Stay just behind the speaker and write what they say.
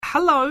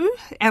Hello,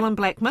 Allan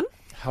Blackman.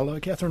 Hello,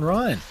 Kathryn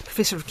Ryan.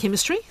 Professor of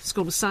Chemistry,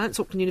 School of Science,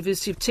 Auckland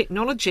University of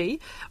Technology.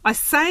 I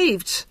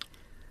saved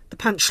the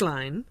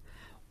punchline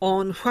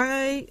on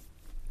why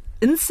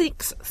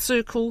insects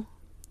circle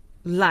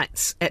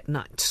lights at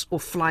night or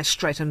fly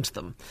straight into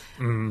them.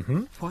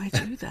 Mm-hmm. Why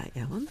do they,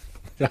 Alan?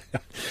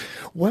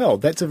 Well,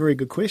 that's a very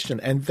good question,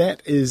 and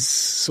that is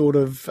sort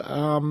of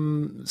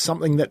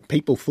something that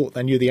people thought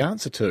they knew the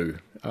answer to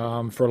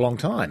for a long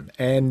time,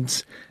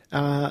 and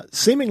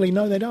seemingly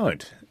no, they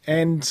don't.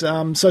 And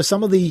so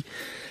some of the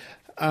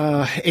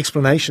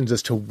explanations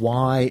as to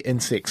why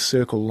insects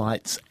circle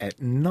lights at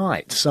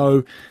night.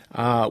 So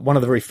one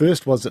of the very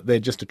first was that they're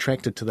just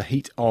attracted to the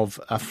heat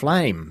of a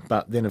flame,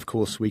 but then of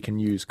course we can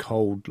use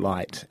cold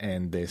light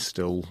and they're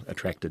still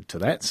attracted to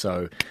that,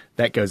 so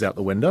that goes out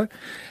the window.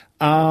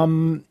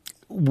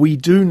 We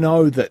do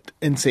know that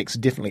insects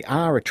definitely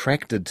are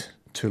attracted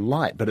to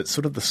light, but it's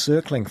sort of the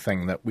circling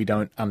thing that we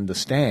don't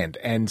understand.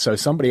 And so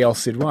somebody else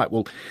said, right,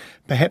 well,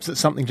 perhaps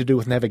it's something to do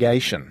with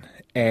navigation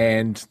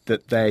and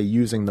that they're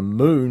using the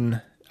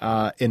moon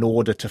in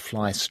order to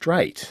fly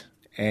straight.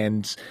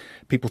 And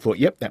people thought,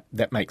 yep,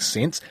 that makes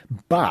sense.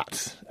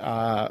 But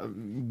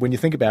when you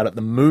think about it,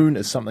 the moon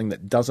is something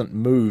that doesn't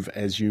move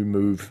as you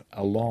move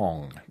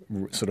along.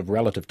 Sort of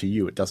relative to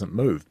you, it doesn't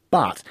move.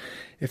 But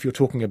if you're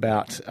talking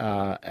about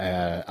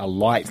a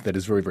light that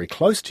is very, very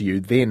close to you,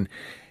 then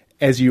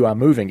as you are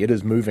moving, it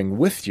is moving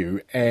with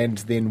you. And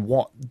then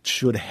what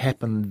should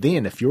happen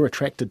then? If you're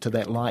attracted to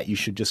that light, you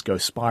should just go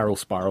spiral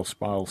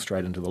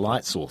straight into the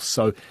light source.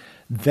 So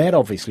that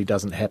obviously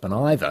doesn't happen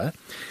either.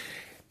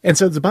 And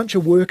so there's a bunch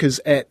of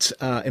workers at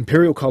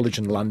Imperial College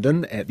in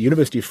London, at the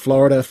University of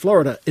Florida,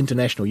 Florida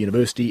International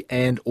University,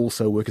 and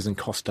also workers in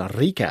Costa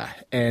Rica.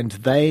 And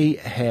they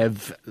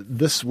have,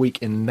 this week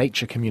in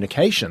Nature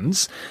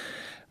Communications,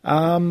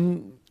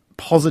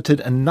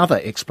 posited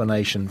another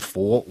explanation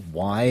for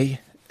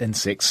why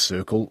insects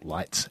circle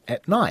lights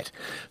at night.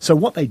 So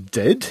what they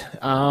did,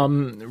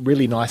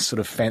 really nice sort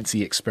of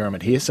fancy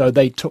experiment here. So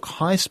they took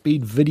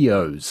high-speed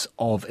videos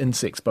of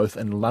insects both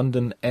in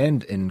London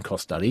and in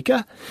Costa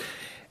Rica,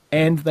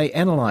 and they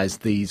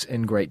analysed these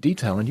in great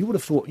detail. And you would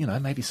have thought,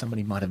 maybe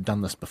somebody might have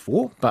done this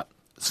before, but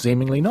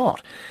seemingly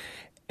not.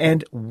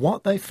 And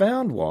what they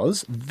found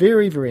was,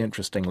 very, very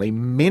interestingly,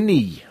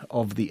 many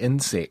of the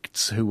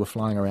insects who were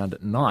flying around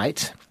at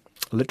night,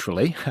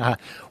 literally,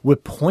 were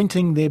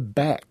pointing their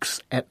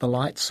backs at the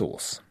light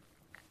source.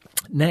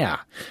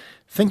 Now,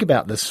 think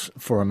about this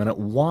for a minute.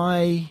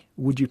 Why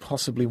would you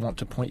possibly want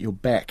to point your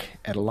back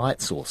at a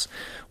light source?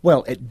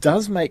 Well, it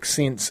does make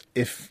sense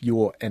if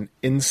you're an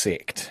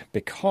insect,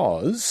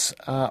 because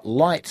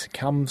light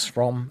comes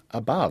from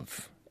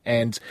above.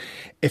 And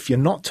if you're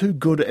not too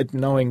good at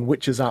knowing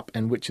which is up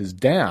and which is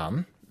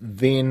down,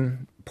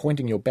 then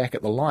pointing your back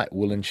at the light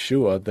will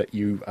ensure that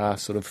you are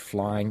sort of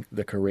flying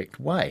the correct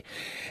way.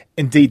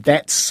 Indeed,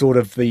 that's sort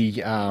of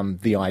the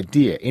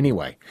idea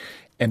anyway.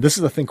 And this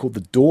is a thing called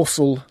the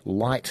dorsal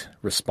light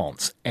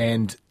response.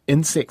 And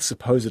insects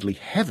supposedly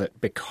have it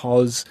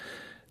because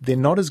they're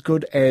not as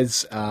good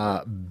as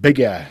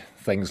bigger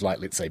things like,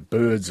 let's say,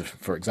 birds,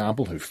 for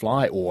example, who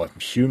fly, or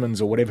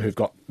humans or whatever, who've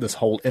got this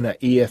whole inner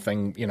ear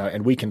thing,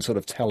 and we can sort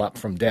of tell up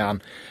from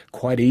down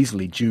quite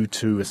easily due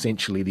to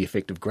essentially the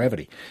effect of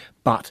gravity.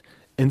 But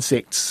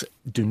insects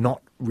do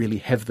not really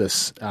have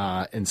this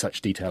in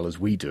such detail as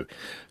we do.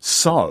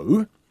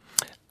 So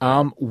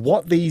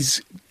what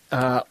these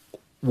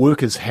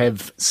workers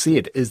have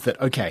said is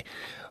that, okay,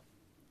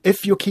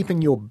 if you're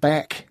keeping your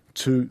back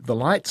to the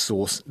light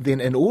source, then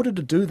in order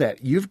to do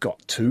that, you've got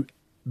to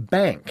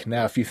bank.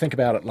 Now, if you think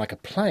about it like a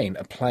plane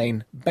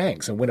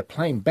banks, and when a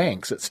plane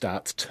banks, it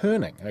starts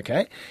turning,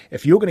 okay?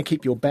 If you're going to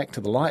keep your back to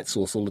the light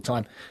source all the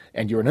time,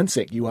 and you're an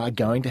insect, you are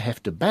going to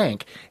have to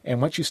bank,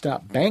 and once you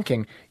start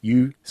banking,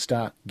 you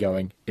start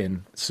going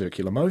in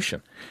circular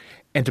motion.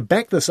 And to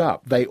back this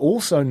up, they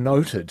also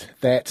noted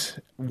that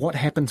what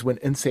happens when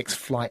insects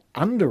fly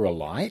under a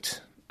light,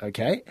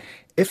 okay,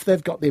 if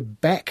they've got their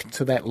back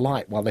to that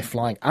light while they're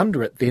flying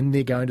under it, then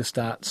they're going to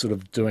start sort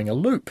of doing a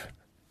loop.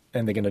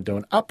 And they're going to do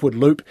an upward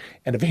loop,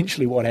 and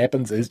eventually what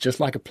happens is,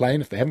 just like a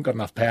plane, if they haven't got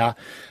enough power,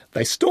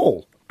 they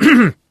stall.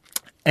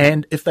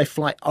 And if they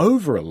fly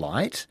over a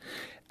light,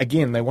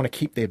 again, they want to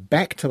keep their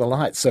back to the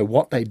light. So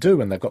what they do,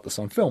 and they've got this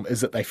on film,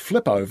 is that they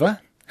flip over,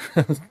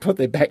 put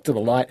their back to the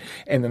light,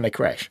 and then they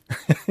crash.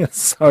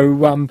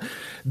 So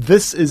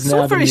this is it's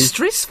now all very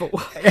stressful.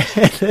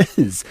 It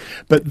is.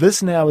 But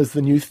this now is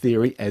the new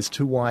theory as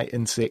to why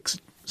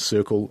insects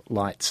circle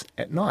lights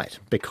at night,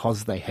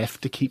 because they have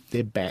to keep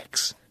their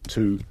backs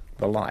to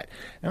the light.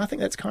 And I think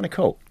that's kind of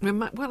cool.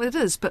 Well, it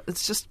is, but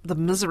it's just the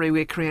misery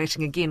we're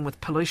creating again with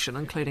pollution,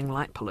 including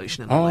light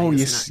pollution. In a way,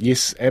 yes, isn't it?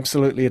 Yes,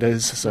 absolutely it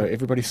is. So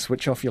everybody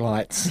switch off your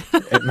lights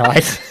at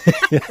night.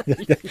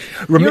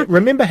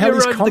 Remember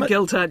Halley's Comet? The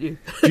guilt, aren't you?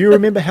 Do you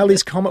remember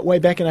Halley's Comet way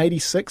back in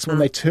 '86 when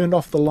they turned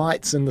off the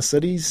lights in the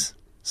cities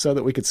so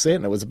that we could see it?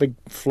 And it was a big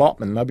flop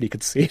and nobody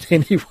could see it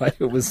anyway.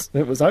 It was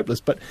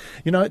hopeless. But,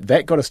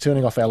 that got us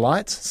turning off our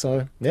lights.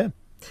 So, yeah.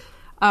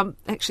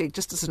 Actually,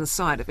 just as an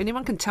aside, if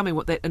anyone can tell me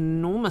what that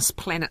enormous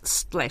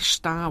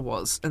planet/star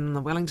was in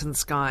the Wellington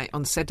sky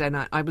on Saturday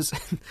night,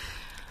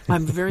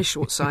 I'm very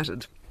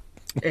short-sighted.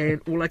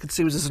 And all I could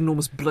see was this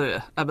enormous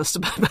blur, I must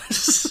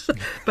admit.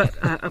 But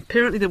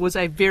apparently there was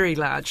a very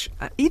large,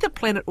 either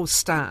planet or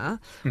star.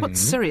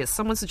 What's Sirius?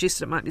 Someone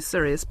suggested it might be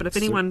Sirius. But if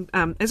anyone,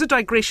 as a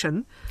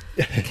digression,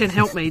 can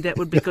help me, that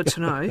would be good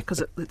to know,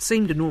 because it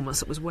seemed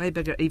enormous. It was way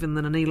bigger even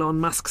than an Elon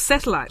Musk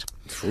satellite.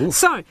 Ooh.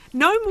 So,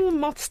 no more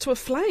moths to a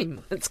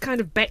flame. It's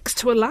kind of backs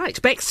to a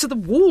light, backs to the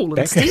wall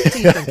instead, do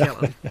you think,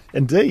 Alan?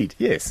 Indeed,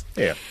 yes.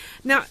 Yeah.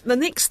 Now, the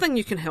next thing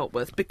you can help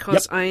with,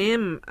 because I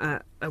am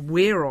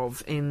aware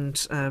of and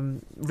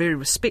very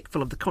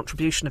respectful of the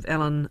contribution of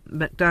Alan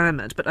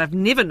MacDiarmid, but I've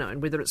never known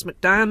whether it's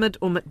MacDiarmid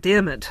or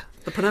MacDiarmid,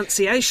 the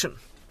pronunciation.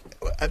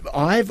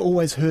 I've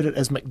always heard it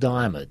as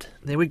MacDiarmid.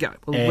 There we go.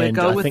 We'll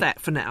go with that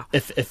for now.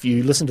 If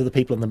you listen to the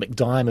people in the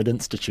MacDiarmid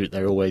Institute,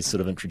 they always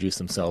sort of introduce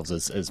themselves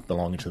as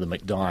belonging to the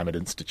MacDiarmid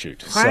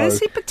Institute. Why is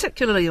he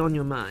particularly on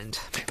your mind?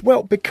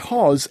 Well,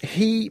 because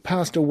he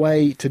passed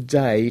away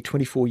today,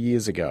 24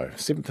 years ago,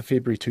 7th of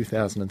February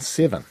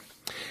 2007.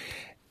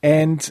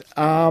 And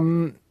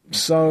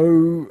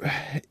so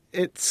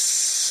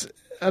it's,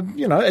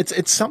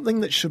 it's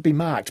something that should be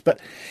marked. But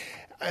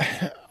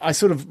I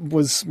sort of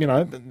was,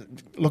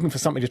 looking for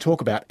something to talk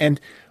about. And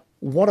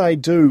what I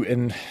do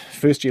in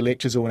first-year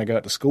lectures or when I go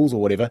out to schools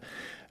or whatever,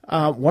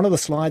 one of the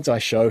slides I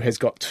show has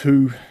got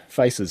two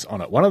faces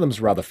on it. One of them's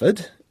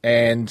Rutherford,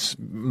 and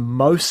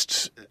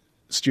most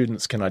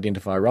students can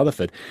identify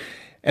Rutherford.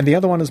 And the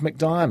other one is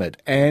MacDiarmid.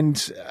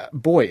 And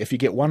boy, if you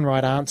get one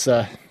right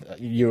answer,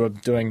 you are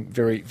doing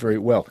very, very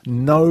well.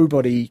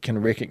 Nobody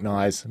can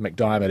recognise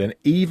MacDiarmid. And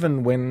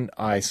even when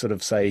I sort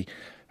of say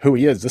who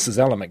he is, this is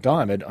Alan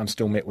MacDiarmid, I'm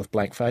still met with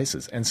blank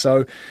faces. And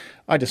so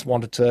I just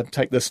wanted to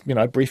take this,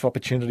 brief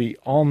opportunity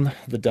on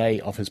the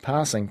day of his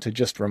passing to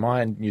just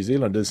remind New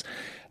Zealanders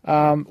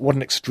what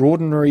an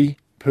extraordinary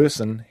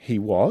person he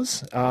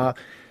was.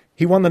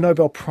 He won the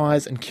Nobel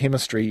Prize in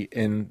Chemistry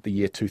in the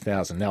year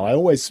 2000. Now, I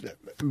always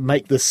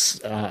make this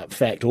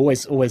fact,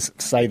 always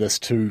say this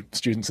to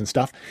students and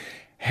stuff.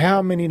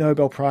 How many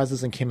Nobel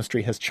Prizes in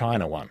chemistry has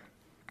China won?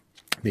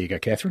 There you go,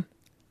 Kathryn.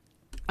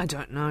 I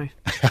don't know.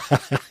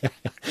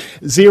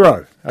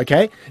 0,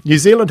 okay? New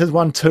Zealand has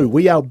won 2.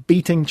 We are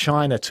beating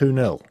China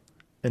 2-0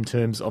 in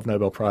terms of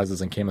Nobel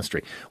Prizes in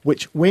chemistry,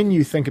 which, when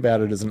you think about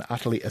it, is an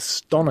utterly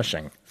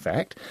astonishing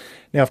fact.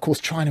 Now, of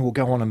course, China will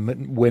go on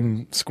and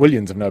win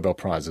squillions of Nobel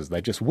Prizes. They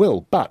just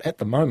will. But at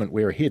the moment,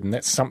 we're ahead, and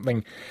that's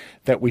something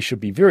that we should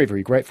be very,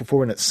 very grateful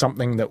for, and it's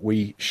something that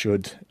we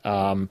should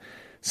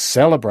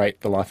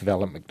celebrate the life of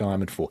Alan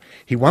MacDiarmid for.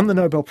 He won the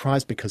Nobel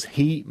Prize because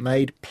he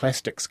made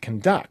plastics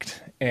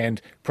conduct.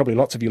 And probably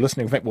lots of you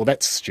listening think, well,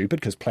 that's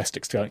stupid because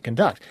plastics don't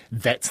conduct.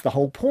 That's the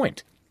whole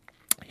point.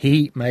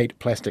 He made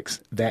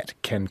plastics that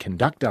can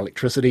conduct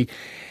electricity.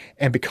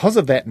 And because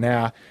of that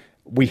now,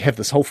 we have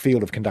this whole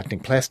field of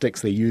conducting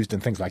plastics. They're used in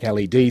things like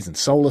LEDs and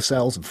solar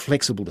cells and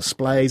flexible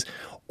displays.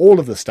 All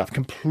of this stuff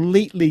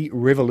completely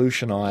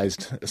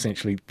revolutionized,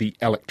 essentially, the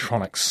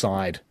electronic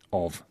side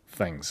of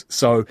things.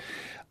 So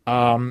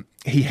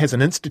he has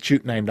an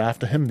institute named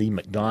after him, the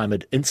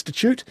MacDiarmid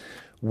Institute,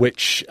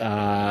 which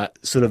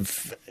sort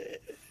of,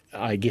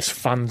 I guess,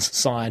 funds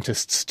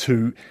scientists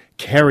to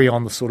carry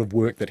on the sort of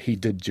work that he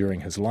did during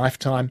his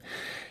lifetime.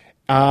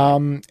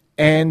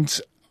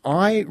 And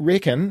I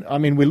reckon,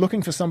 we're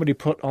looking for somebody to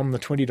put on the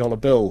 $20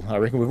 bill. I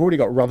reckon we've already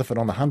got Rutherford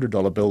on the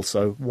 $100 bill,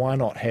 so why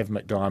not have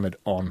MacDiarmid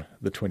on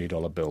the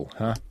 $20 bill,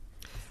 huh?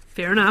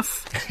 Fair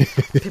enough.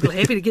 People are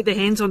happy to get their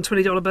hands on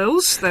 $20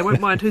 bills. They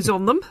won't mind who's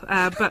on them.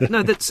 But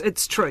no,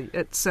 it's true.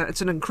 It's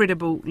an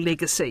incredible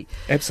legacy.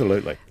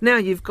 Absolutely. Now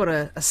you've got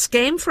a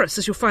scam for us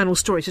as your final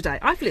story today.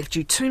 I've left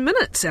you 2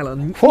 minutes,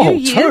 Alan. Whoa, new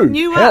year,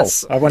 new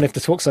us. I won't have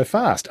to talk so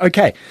fast.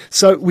 Okay,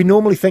 so we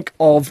normally think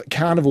of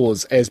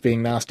carnivores as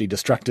being nasty,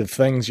 destructive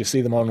things. You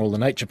see them on all the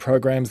nature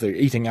programs. They're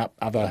eating up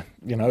other,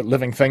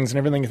 living things and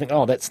everything. You think,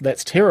 oh,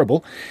 that's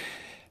terrible.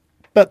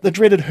 But the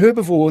dreaded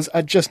herbivores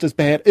are just as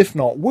bad, if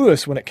not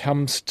worse, when it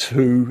comes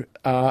to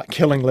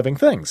killing living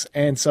things.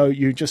 And so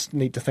you just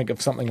need to think of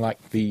something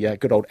like the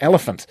good old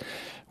elephant,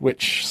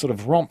 which sort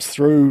of romps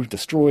through,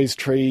 destroys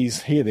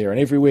trees here, there, and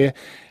everywhere.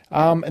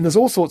 And there's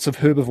all sorts of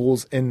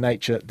herbivores in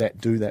nature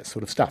that do that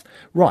sort of stuff.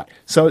 Right,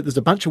 so there's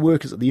a bunch of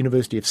workers at the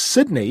University of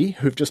Sydney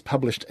who've just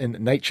published in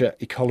Nature,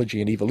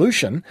 Ecology and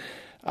Evolution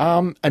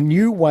a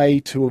new way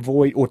to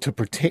avoid or to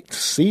protect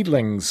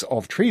seedlings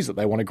of trees that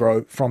they want to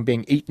grow from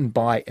being eaten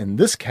by, in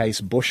this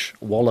case, bush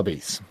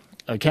wallabies.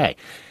 Okay,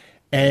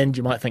 and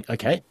you might think,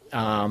 okay,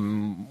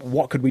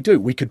 what could we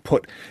do? We could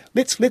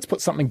let's put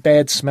something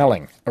bad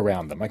smelling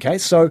around them. Okay,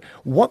 so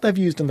what they've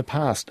used in the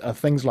past are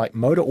things like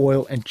motor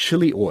oil and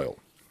chili oil,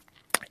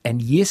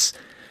 and yes,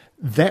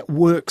 that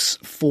works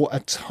for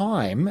a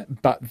time,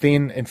 but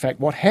then, in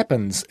fact, what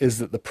happens is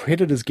that the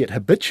predators get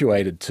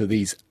habituated to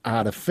these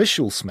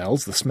artificial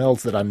smells, the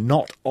smells that are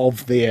not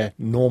of their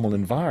normal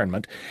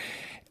environment,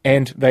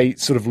 and they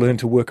sort of learn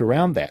to work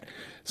around that.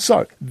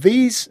 So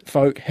these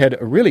folk had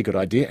a really good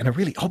idea, and a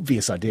really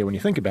obvious idea when you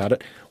think about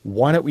it.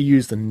 Why don't we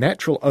use the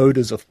natural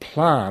odours of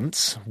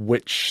plants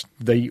which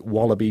the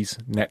wallabies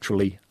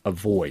naturally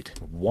avoid?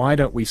 Why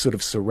don't we sort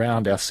of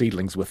surround our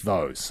seedlings with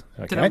those?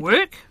 Okay? Did it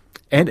work?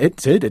 And it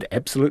did. It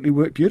absolutely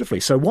worked beautifully.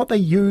 So what they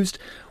used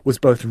was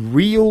both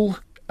real...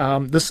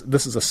 this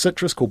is a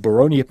citrus called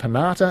Boronia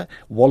pinnata.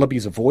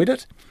 Wallabies avoid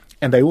it.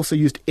 And they also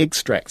used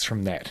extracts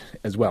from that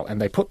as well. And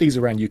they put these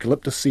around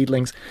eucalyptus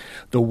seedlings.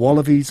 The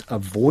wallabies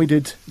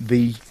avoided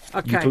the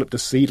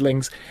eucalyptus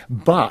seedlings.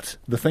 But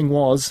the thing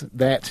was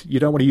that you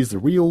don't want to use the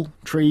real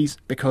trees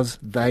because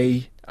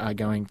they are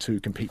going to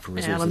compete for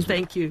resources. Alan,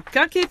 thank you.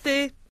 Ka kite.